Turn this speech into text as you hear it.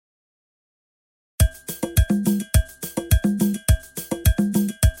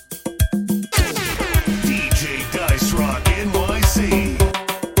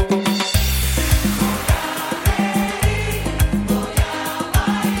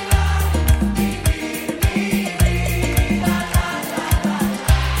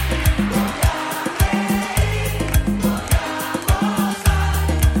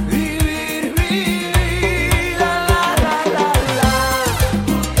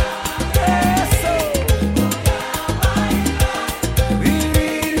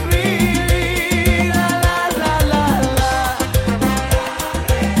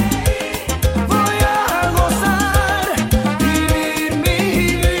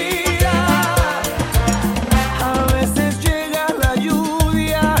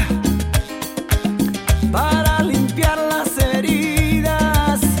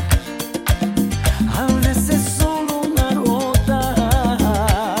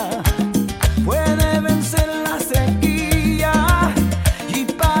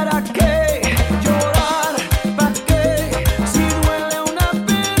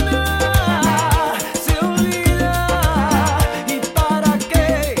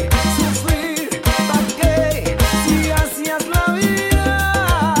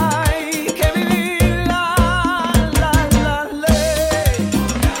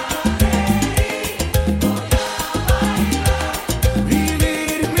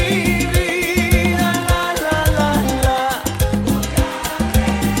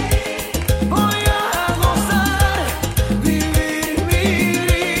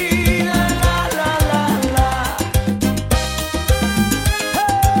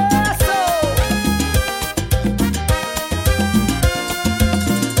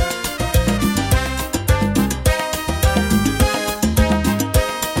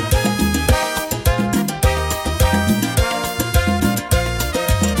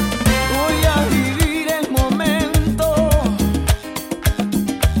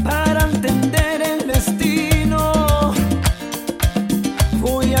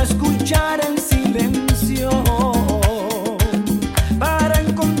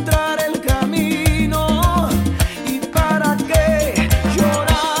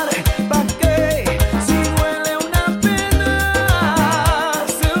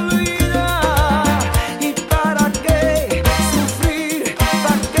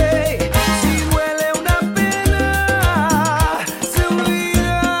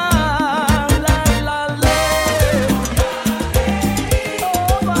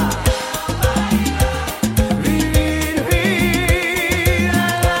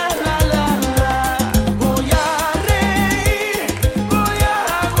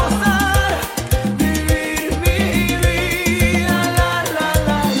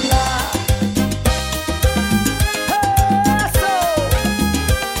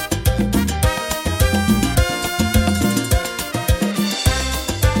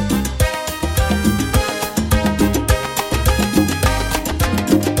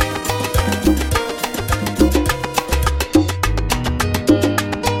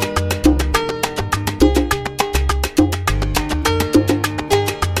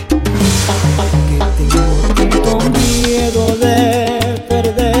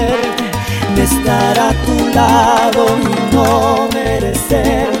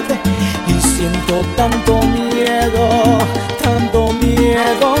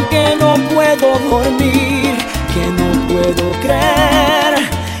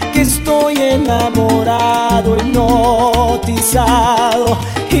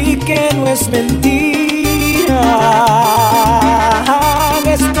es mentira.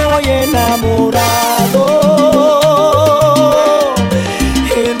 Estoy enamorado,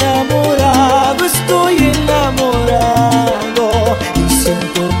 enamorado, estoy enamorado. Y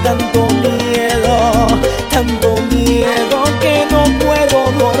siento tanto miedo que no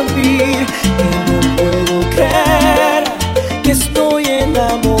puedo dormir, que no puedo creer que estoy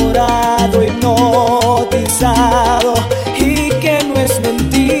enamorado, hipnotizado y que no es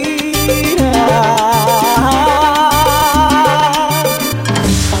mentira.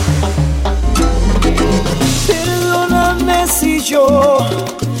 Perdóname si yo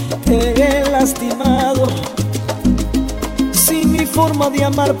te he lastimado, si mi forma de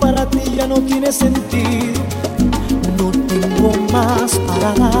amar para ti ya no tiene sentido. No tengo más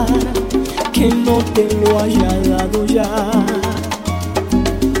para dar que no te lo haya dado ya.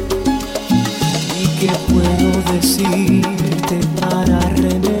 ¿Y qué puedo decirte para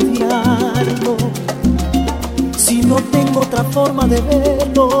remediarlo si no tengo otra forma de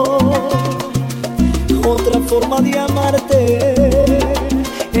verlo, otra forma de amarte?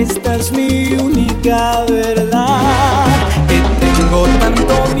 Esta es mi única verdad, que tengo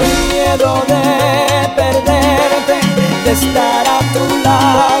tanto miedo de perderte, de estar a tu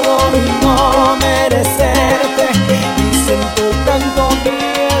lado y no merecerte. Y siento tanto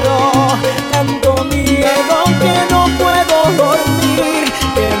miedo que no puedo dormir,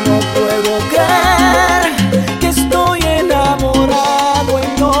 que no puedo creer que estoy enamorado,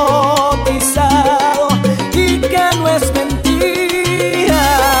 hipnotizado y que no es mentira.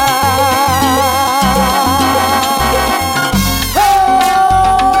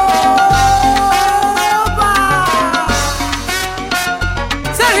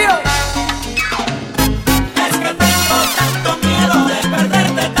 ¡Sergio! Es que tengo tanto miedo de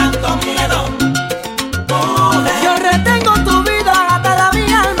perderte, tanto miedo. Yo retengo tu vida hasta la mi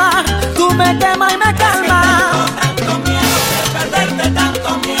alma, tú me quemas y me calmas. Tanto miedo de perderte, tanto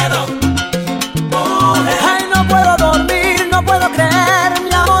miedo. Ay, no puedo dormir, no puedo creer,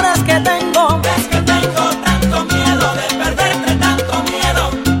 mi amor, es que tengo. Es que tengo tanto miedo de perderte, tanto miedo.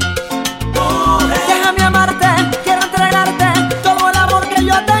 Déjame amarte, quiero entregarte todo el amor que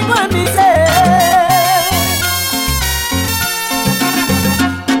yo tengo en mi ser.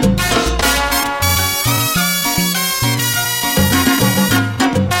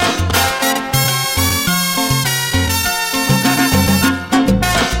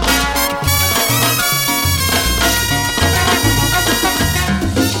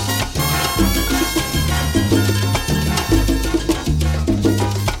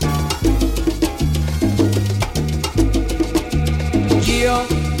 Yo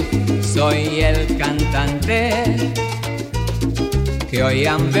soy el cantante que hoy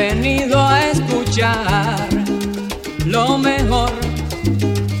han venido a escuchar lo mejor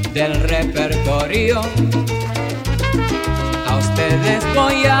del repertorio. A ustedes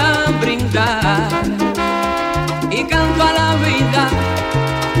voy a brindar y canto a la vida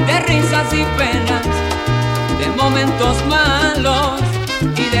de risas y penas, de momentos malos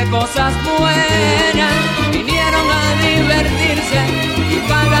y de cosas buenas. Vinieron a divertirse y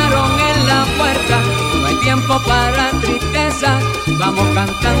pagaron en la puerta. No hay tiempo para tristeza, vamos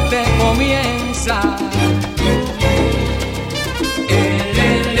cantante, comienza.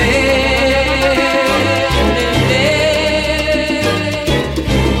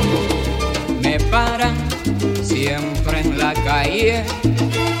 Me paran siempre en la calle,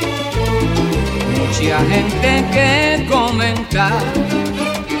 mucha gente que comenta.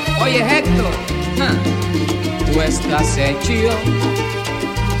 Oye Héctor, tú estás hecho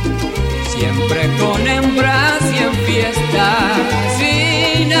siempre con hembras y en fiesta. Si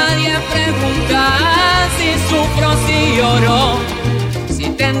nadie pregunta si sufro, si lloro, si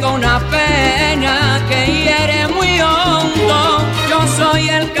tengo una pena que hiere muy hondo. Yo soy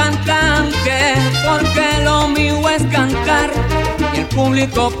el cantante porque lo mío es cantar y el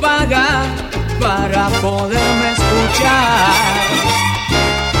público paga para poderme escuchar.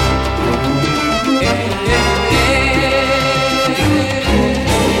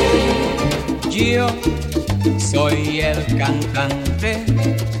 Yo soy el cantante,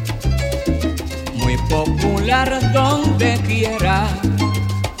 muy popular donde quiera,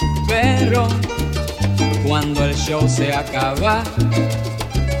 pero cuando el show se acaba,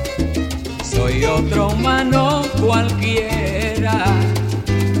 soy otro humano cualquiera.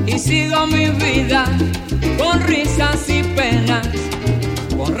 Y sigo mi vida con risas y penas,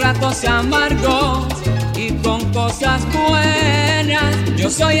 con ratos amargos y con cosas buenas. Yo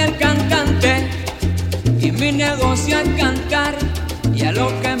soy el cantante y mi negocio es cantar, y a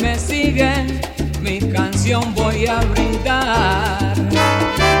los que me siguen mi canción voy a brindar.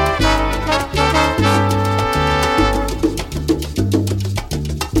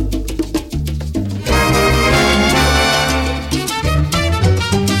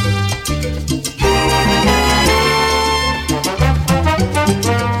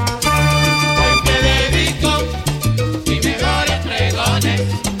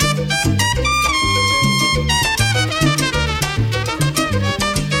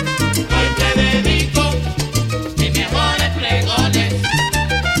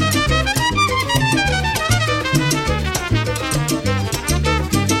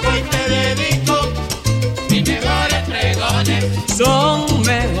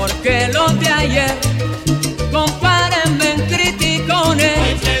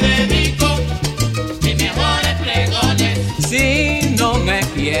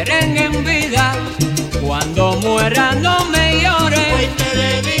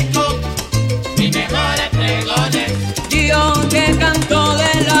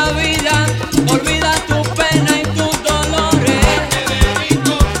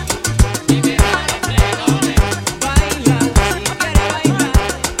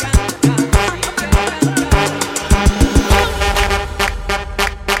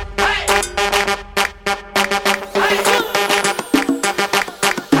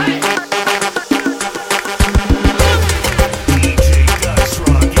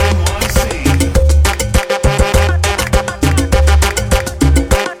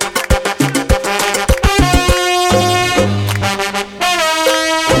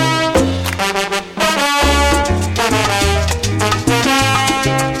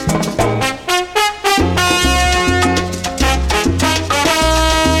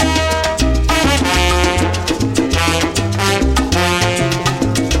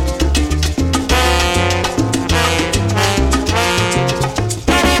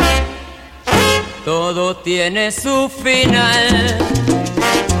 todo tiene su final.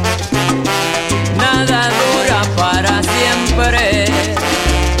 Nada dura para siempre.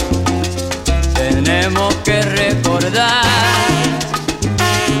 Tenemos que recordar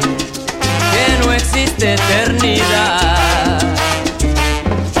que no existe eternidad.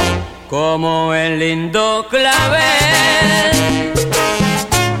 Como el lindo clavel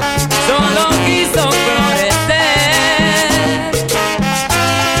solo quiso florecer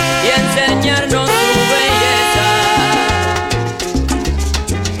y enseñarnos su belleza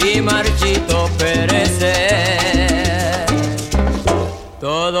y marchito perecer.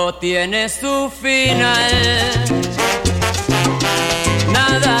 Todo tiene su final.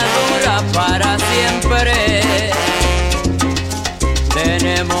 Nada dura para siempre.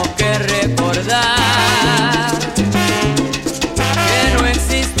 Tenemos que recordar que no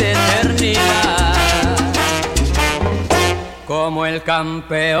existe eternidad. Como el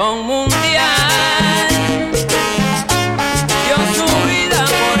campeón mundial dio su vida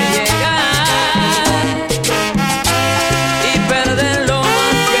por llegar y perder lo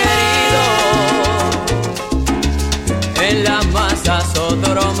más querido en las masas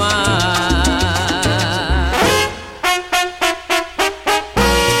otro más.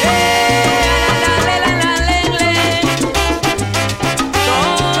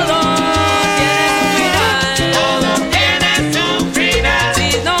 Todo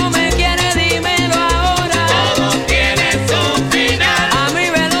tiene su final.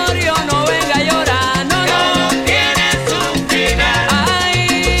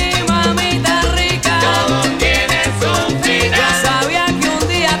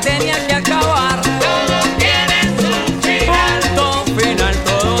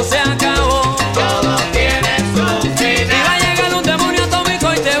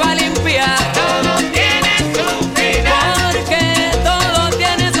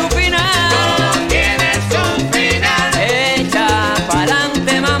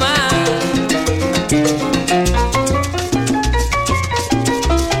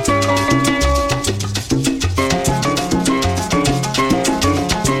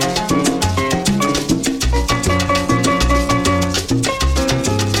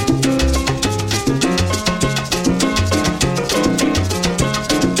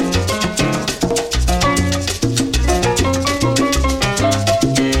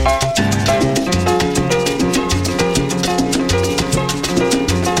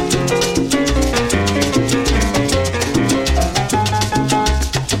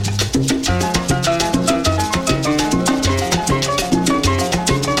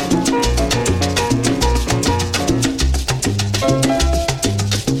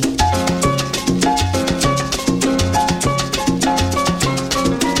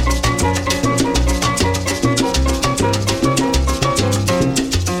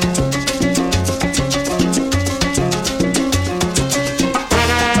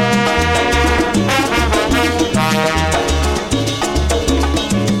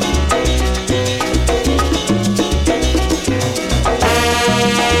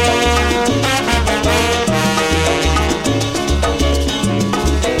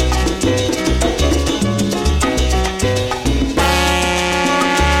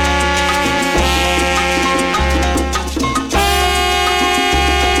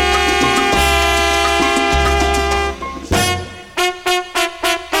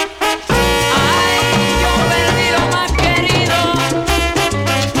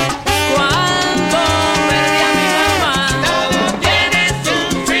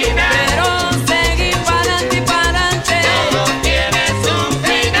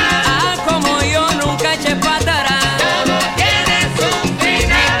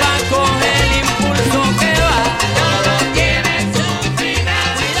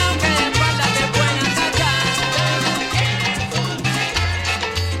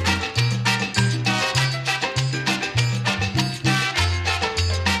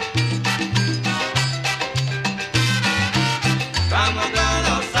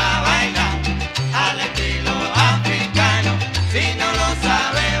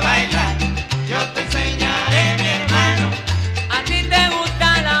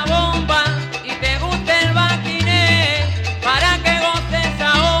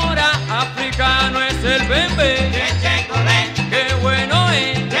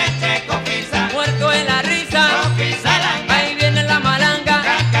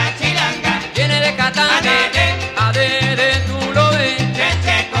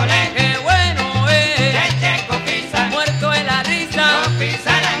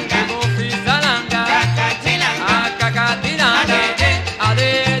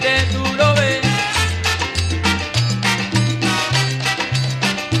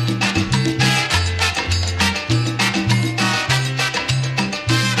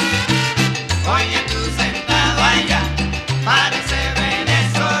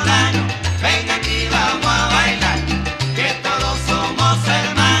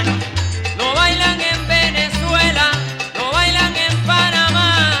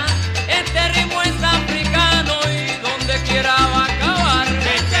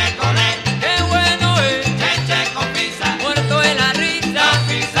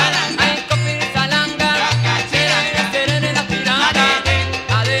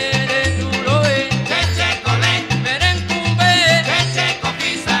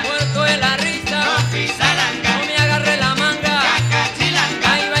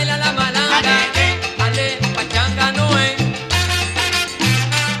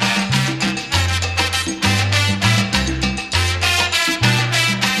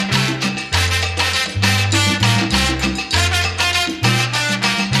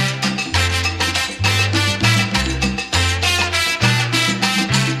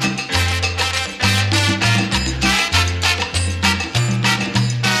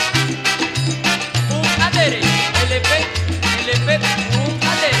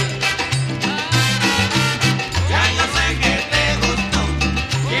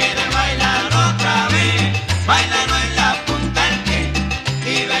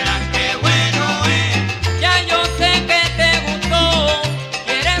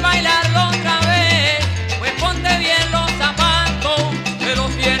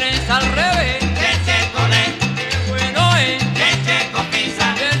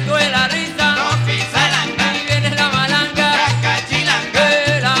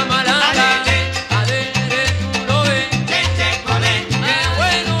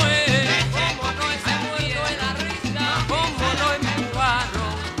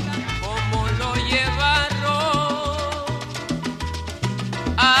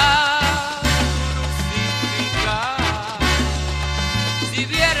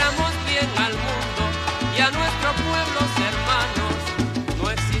 hiciéramos bien al mundo y a nuestros pueblos hermanos, no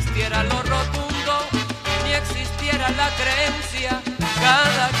existiera lo rotundo, ni existiera la creencia,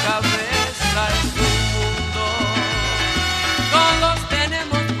 cada cabeza es